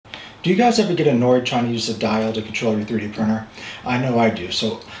Do you guys ever get annoyed trying to use a dial to control your 3D printer? I know I do.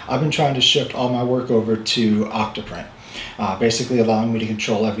 So I've been trying to shift all my work over to Octoprint, basically allowing me to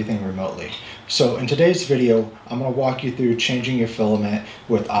control everything remotely. So in today's video, I'm going to walk you through changing your filament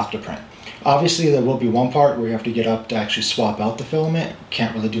with Octoprint. Obviously, there will be one part where you have to get up to actually swap out the filament.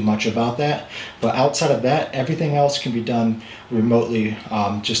 Can't really do much about that. But outside of that, everything else can be done remotely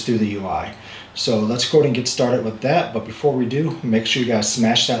just through the UI. So let's go ahead and get started with that. But before we do, make sure you guys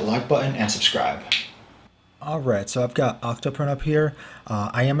smash that like button and subscribe. Alright, so I've got Octoprint up here.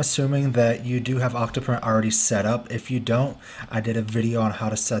 I am assuming that you do have Octoprint already set up. If you don't, I did a video on how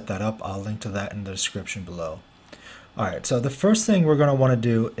to set that up. I'll link to that in the description below. Alright, so the first thing we're going to want to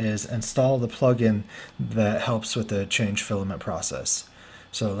do is install the plugin that helps with the change filament process.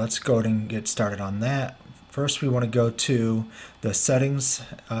 So let's go ahead and get started on that. First we want to go to the settings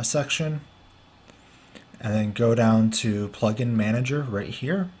section and then go down to plugin manager right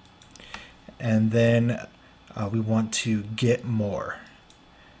here, and then we want to get more,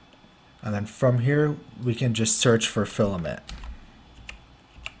 and then from here we can just search for filament.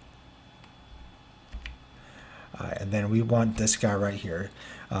 And then we want this guy right here,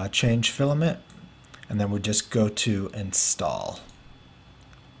 change filament, and then we just go to install.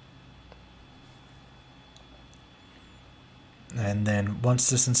 And then once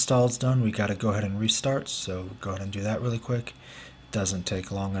this install is done, we got to go ahead and restart. So go ahead and do that really quick. It doesn't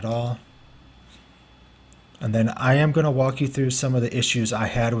take long at all. And then I am going to walk you through some of the issues I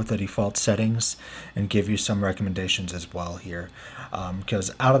had with the default settings and give you some recommendations as well here.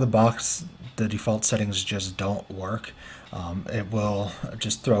 Because out of the box, the default settings just don't work. It will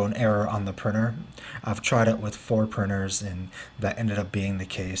just throw an error on the printer. I've tried it with 4 printers and that ended up being the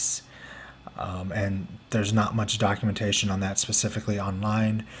case. And there's not much documentation on that specifically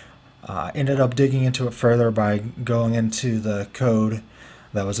online. I ended up digging into it further by going into the code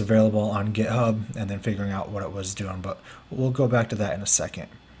that was available on GitHub and then figuring out what it was doing, but we'll go back to that in a second.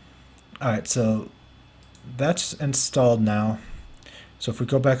 Alright, so that's installed now. So if we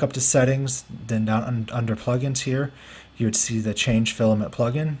go back up to settings, then down under plugins here, you would see the change filament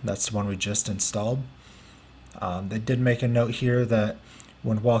plugin. That's the one we just installed. They did make a note here that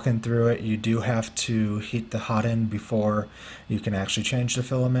when walking through it, you do have to heat the hot end before you can actually change the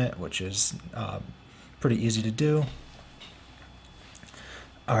filament, which is pretty easy to do.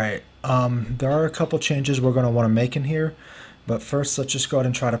 Alright, there are a couple changes we're going to want to make in here, but first let's just go ahead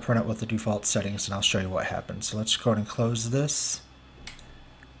and try to print it with the default settings and I'll show you what happens. So let's go ahead and close this.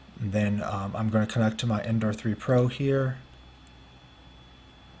 And then I'm going to connect to my Ender 3 Pro here.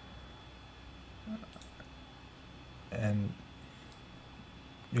 And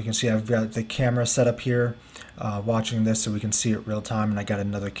you can see I've got the camera set up here watching this so we can see it real time, and I got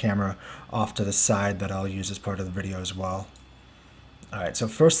another camera off to the side that I'll use as part of the video as well. Alright, so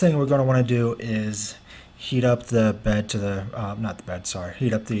first thing we're going to want to do is heat up the bed to the,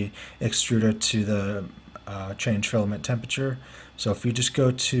 heat up the extruder to the change filament temperature. So if you just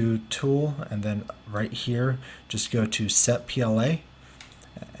go to Tool and then right here, just go to Set PLA,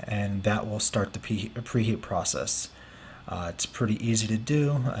 and that will start the preheat process. It's pretty easy to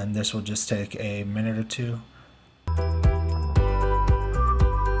do, and this will just take a minute or two.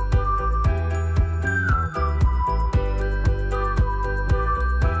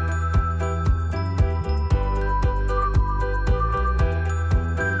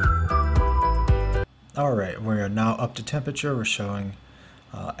 Alright, we're now up to temperature. We're showing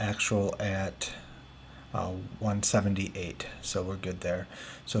actual at 178, so we're good there.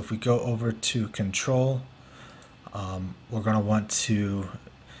 So if we go over to control, we're going to want to,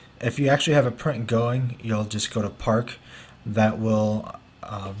 if you actually have a print going, you'll just go to park. That will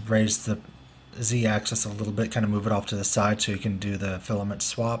raise the Z-axis a little bit, kind of move it off to the side so you can do the filament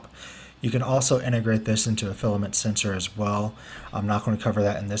swap. You can also integrate this into a filament sensor as well. I'm not going to cover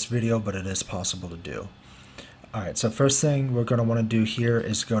that in this video, but it is possible to do. Alright, so first thing we're going to want to do here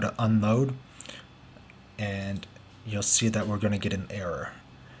is go to unload, and you'll see that we're going to get an error.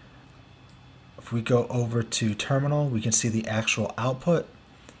 If we go over to terminal, we can see the actual output,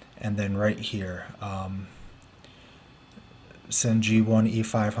 and then right here, send G1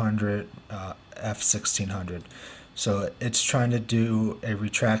 E500 F1600. So it's trying to do a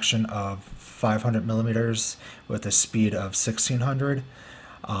retraction of 500 millimeters with a speed of 1600.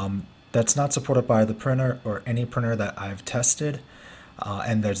 That's not supported by the printer or any printer that I've tested.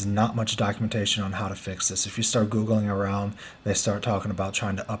 And there's not much documentation on how to fix this. If you start Googling around, they start talking about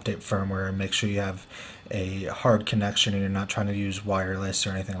trying to update firmware and make sure you have a hard connection and you're not trying to use wireless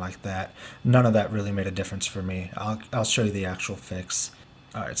or anything like that. None of that really made a difference for me. I'll show you the actual fix.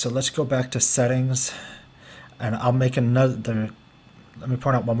 Alright, so let's go back to settings, and I'll make another let me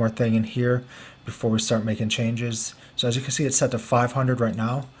point out one more thing in here before we start making changes. So as you can see, it's set to 500 right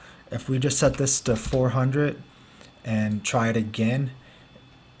now. If we just set this to 400 and try it again,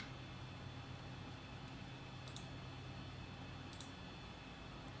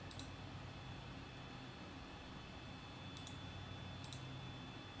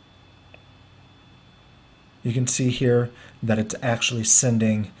 you can see here that it's actually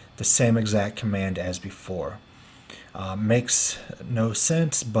sending the same exact command as before. Makes no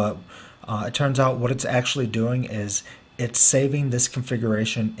sense, but it turns out what it's actually doing is it's saving this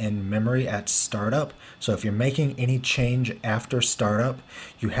configuration in memory at startup. So if you're making any change after startup,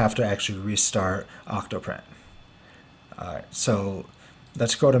 you have to actually restart Octoprint. Alright, so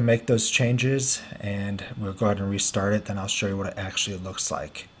let's go to make those changes, and we'll go ahead and restart it, then I'll show you what it actually looks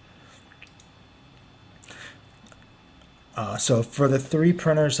like. So for the 3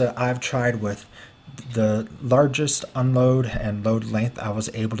 printers that I've tried with, the largest unload and load length I was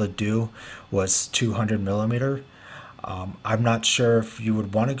able to do was 200 millimeter. I'm not sure if you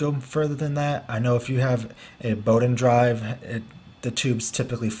would want to go further than that. I know if you have a Bowden drive, the tube's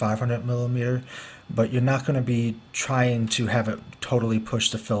typically 500 millimeter, but you're not going to be trying to have it totally push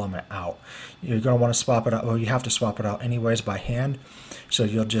the filament out. You're going to want to swap it out. Well, you have to swap it out anyways by hand. So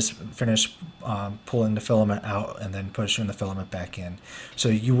you'll just finish pulling the filament out and then pushing the filament back in. So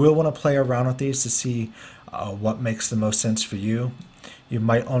you will want to play around with these to see what makes the most sense for you. You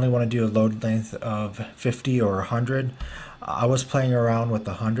might only want to do a load length of 50 or 100. I was playing around with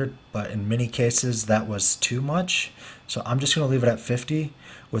 100, but in many cases that was too much. So I'm just going to leave it at 50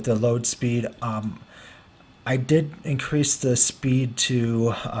 with the load speed. I did increase the speed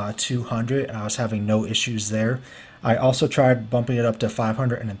to 200, and I was having no issues there. I also tried bumping it up to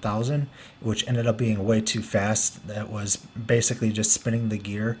 500 and 1000, which ended up being way too fast. That was basically just spinning the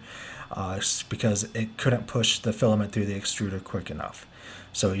gear because it couldn't push the filament through the extruder quick enough.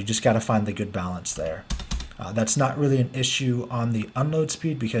 So you just got to find the good balance there. That's not really an issue on the unload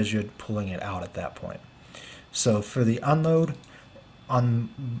speed because you're pulling it out at that point. So for the unload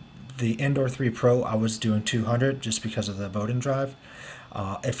on the Indoor 3 Pro, I was doing 200 just because of the Bowden drive.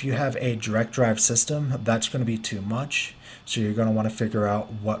 If you have a direct drive system, that's going to be too much. So you're going to want to figure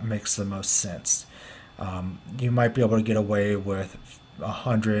out what makes the most sense. You might be able to get away with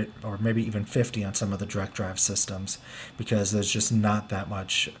 100 or maybe even 50 on some of the direct drive systems because there's just not that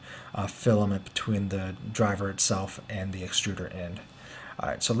much filament between the driver itself and the extruder end.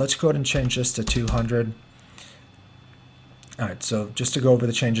 Alright, so let's go ahead and change this to 200. Alright, so just to go over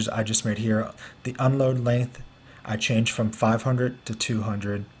the changes I just made here, the unload length I changed from 500 to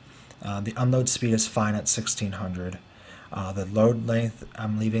 200. The unload speed is fine at 1600. The load length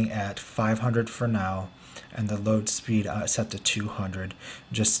I'm leaving at 500 for now, and the load speed set to 200.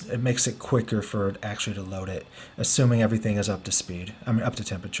 Just it makes it quicker for it actually to load it, assuming everything is up to speed. I mean up to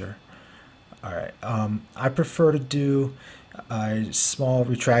temperature. All right. I prefer to do a small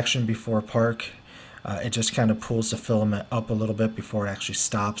retraction before park. It just kind of pulls the filament up a little bit before it actually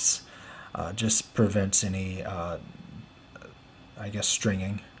stops. Just prevents any, I guess,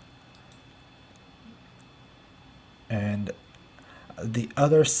 stringing. And the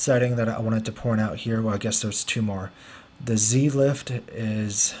other setting that I wanted to point out here, well, I guess there's 2 more. The Z lift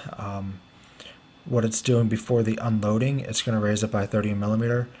is what it's doing before the unloading. It's going to raise it by 30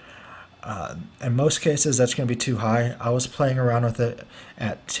 millimeter. In most cases, that's going to be too high. I was playing around with it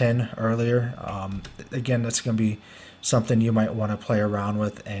at 10 earlier. Again, that's going to be something you might want to play around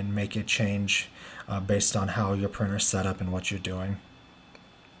with and make it change based on how your printer's set up and what you're doing.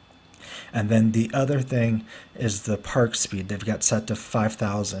 And then the other thing is the park speed. They've got set to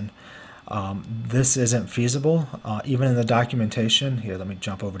 5,000. This isn't feasible. Even in the documentation, here, let me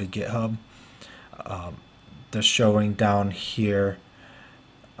jump over to GitHub. They're showing down here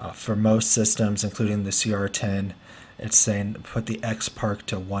for most systems, including the CR10, it's saying put the X park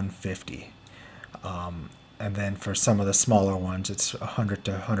to 150. And then for some of the smaller ones, it's 100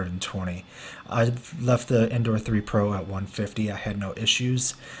 to 120. I left the Indoor 3 Pro at 150. I had no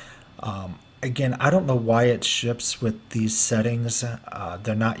issues. Again, I don't know why it ships with these settings.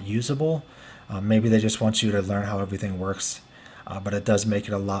 They're not usable. Maybe they just want you to learn how everything works. But it does make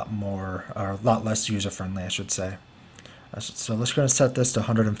it a lot more, or a lot less user-friendly, I should say. So let's go and set this to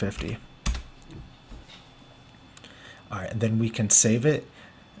 150. Alright, and then we can save it.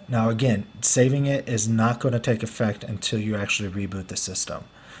 Now again, saving it is not going to take effect until you actually reboot the system.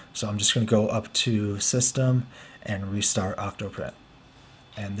 So I'm just going to go up to System and restart Octoprint.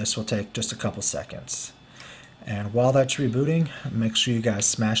 And this will take just a couple seconds. And while that's rebooting, make sure you guys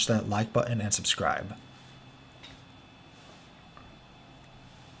smash that like button and subscribe.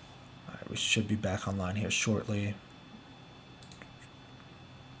 Alright, we should be back online here shortly.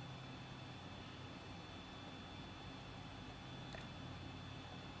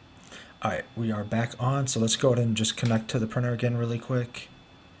 Alright, we are back on, so let's go ahead and just connect to the printer again really quick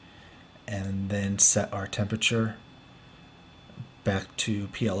and then set our temperature back to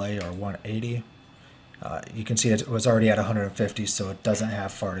PLA or 180. You can see it was already at 150, so it doesn't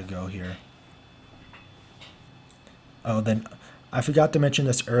have far to go here. Oh, then I forgot to mention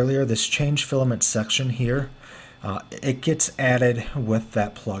this earlier, this change filament section here, it gets added with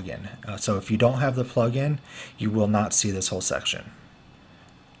that plugin. So if you don't have the plugin, you will not see this whole section.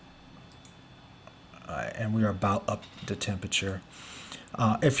 And we are about up to temperature.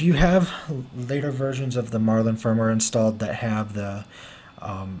 If you have later versions of the Marlin firmware installed that have the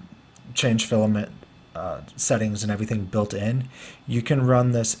change filament settings and everything built in, you can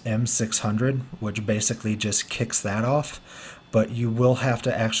run this M600, which basically just kicks that off, but you will have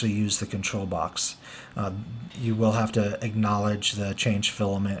to actually use the control box. You will have to acknowledge the change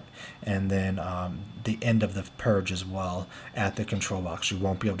filament and then the end of the purge as well at the control box. You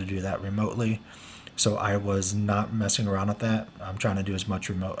won't be able to do that remotely. So I was not messing around with that. I'm trying to do as much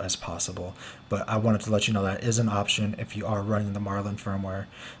remote as possible. But I wanted to let you know that is an option if you are running the Marlin firmware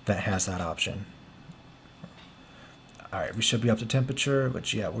that has that option. Alright, we should be up to temperature,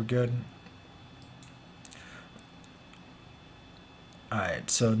 which yeah, we're good. Alright,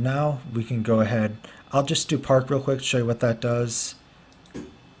 so now we can go ahead. I'll just do park real quick to show you what that does.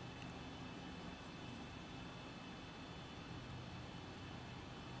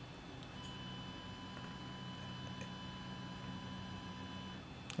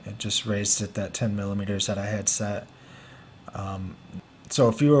 It just raised it that 10 millimeters that I had set. So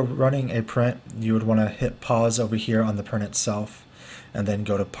if you were running a print, you would want to hit pause over here on the print itself and then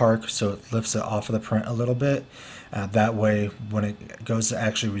go to park so it lifts it off of the print a little bit. That way when it goes to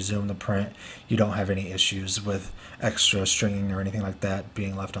actually resume the print, you don't have any issues with extra stringing or anything like that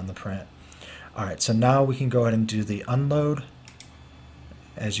being left on the print. Alright, so now we can go ahead and do the unload.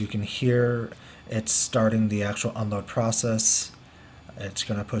 As you can hear, it's starting the actual unload process. It's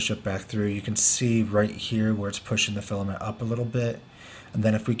going to push it back through. You can see right here where it's pushing the filament up a little bit. And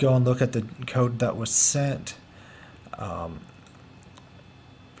then if we go and look at the code that was sent,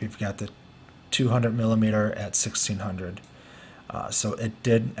 we've got the 200 millimeter at 1600. So it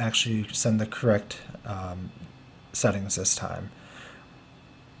did actually send the correct settings this time.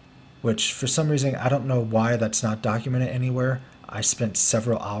 Which for some reason, I don't know why that's not documented anywhere. I spent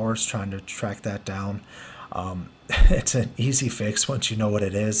several hours trying to track that down. It's an easy fix once you know what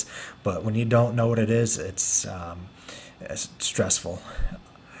it is, but when you don't know what it is, it's stressful.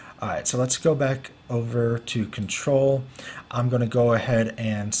 Alright, so let's go back over to control. I'm going to go ahead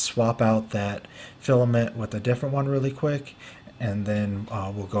and swap out that filament with a different one really quick, and then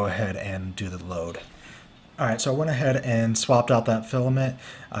we'll go ahead and do the load. Alright, so I went ahead and swapped out that filament.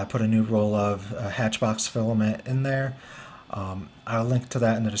 I put a new roll of Hatchbox filament in there. I'll link to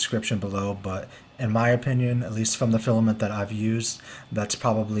that in the description below, but in my opinion, at least from the filament that I've used, that's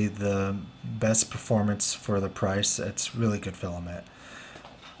probably the best performance for the price. It's really good filament.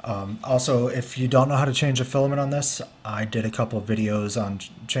 Also, if you don't know how to change a filament on this, I did a couple of videos on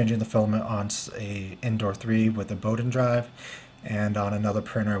changing the filament on a Indoor 3 with a Bowden drive and on another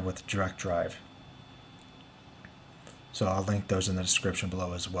printer with direct drive. So I'll link those in the description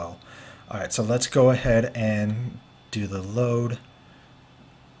below as well. Alright, so let's go ahead and do the load.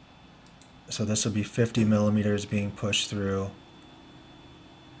 So this will be 50 millimeters being pushed through.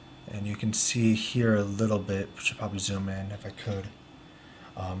 And you can see here a little bit, should probably zoom in if I could,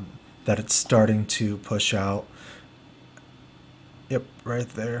 that it's starting to push out. Yep, right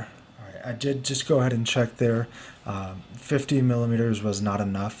there. Alright, I did just go ahead and check there. 50 millimeters was not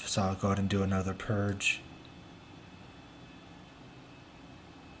enough, so I'll go ahead and do another purge.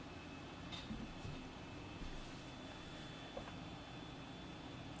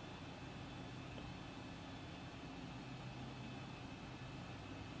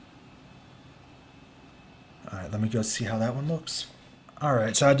 Alright, let me go see how that one looks.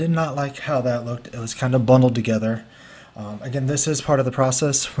 Alright, so I did not like how that looked. It was kind of bundled together. Again, this is part of the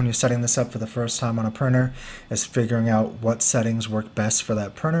process when you're setting this up for the first time on a printer, is figuring out what settings work best for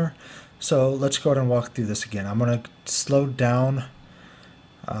that printer. So let's go ahead and walk through this again. I'm going to slow down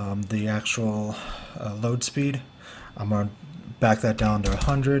the actual load speed. I'm going to back that down to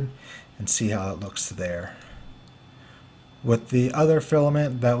 100 and see how it looks there. With the other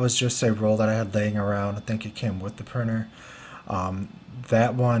filament, that was just a roll that I had laying around. I think it came with the printer.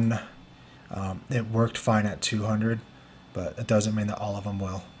 That one, it worked fine at 200, but it doesn't mean that all of them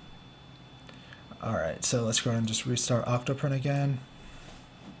will. Alright, so let's go ahead and just restart Octoprint again.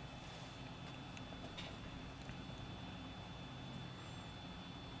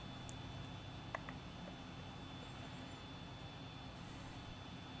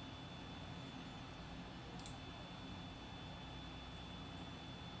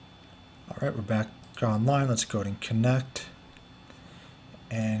 Alright, we're back online. Let's go ahead and connect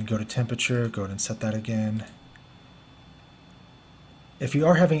and go to temperature, go ahead and set that again. If you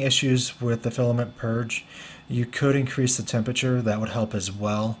are having issues with the filament purge, you could increase the temperature. That would help as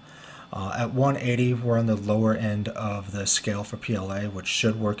well. At 180, we're on the lower end of the scale for PLA, which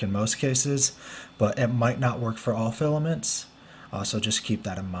should work in most cases, but it might not work for all filaments, so just keep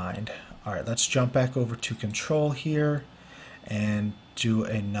that in mind. Alright, let's jump back over to control here and do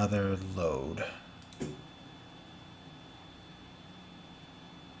another load.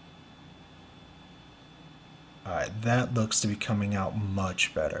 Alright, that looks to be coming out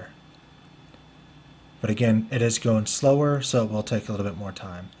much better. But again, it is going slower, so it will take a little bit more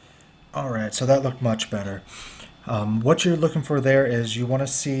time. Alright, so that looked much better. What you're looking for there is you want to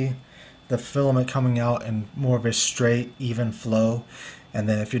see the filament coming out in more of a straight, even flow. And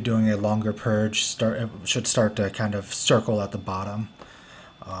then if you're doing a longer purge, it should start to kind of circle at the bottom.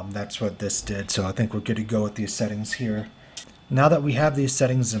 That's what this did, so I think we're good to go with these settings here. Now that we have these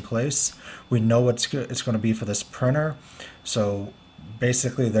settings in place, we know what it's going to be for this printer, so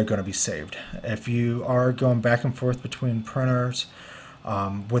basically they're going to be saved. If you are going back and forth between printers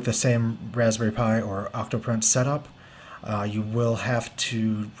with the same Raspberry Pi or Octoprint setup, you will have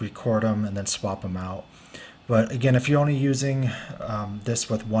to record them and then swap them out. But again, if you're only using this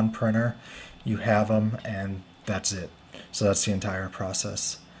with one printer, you have them and that's it. So that's the entire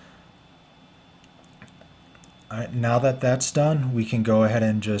process. Alright, now that that's done, we can go ahead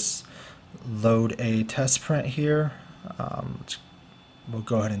and just load a test print here. We'll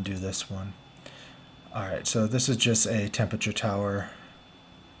go ahead and do this one. Alright, so this is just a temperature tower.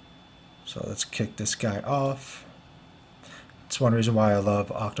 So let's kick this guy off. It's one reason why I love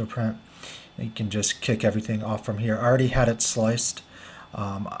Octoprint. You can just kick everything off from here. I already had it sliced.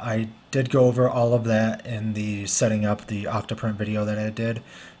 I did go over all of that in the setting up the Octoprint video that I did,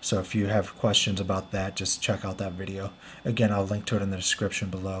 so if you have questions about that, just check out that video. Again, I'll link to it in the description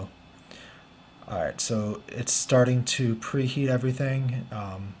below. Alright, so it's starting to preheat everything.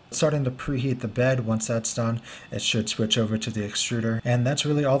 Starting to preheat the bed. Once that's done, it should switch over to the extruder. And that's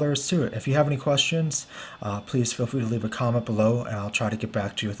really all there is to it. If you have any questions, please feel free to leave a comment below, and I'll try to get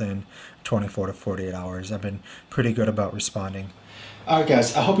back to you within 24 to 48 hours. I've been pretty good about responding. Alright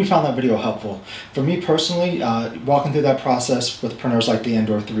guys, I hope you found that video helpful. For me personally, walking through that process with printers like the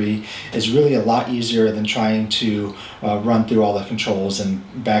Endor 3 is really a lot easier than trying to run through all the controls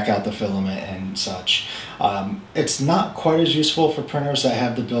and back out the filament and such. It's not quite as useful for printers that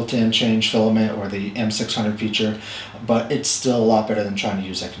have the built-in change filament or the M600 feature, but it's still a lot better than trying to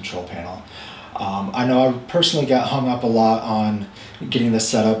use that control panel. I know I personally got hung up a lot on getting this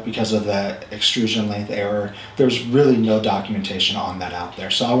set up because of that extrusion length error. There's really no documentation on that out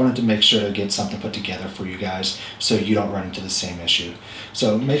there, so I wanted to make sure to get something put together for you guys so you don't run into the same issue.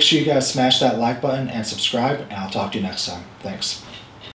 So make sure you guys smash that like button and subscribe, and I'll talk to you next time. Thanks.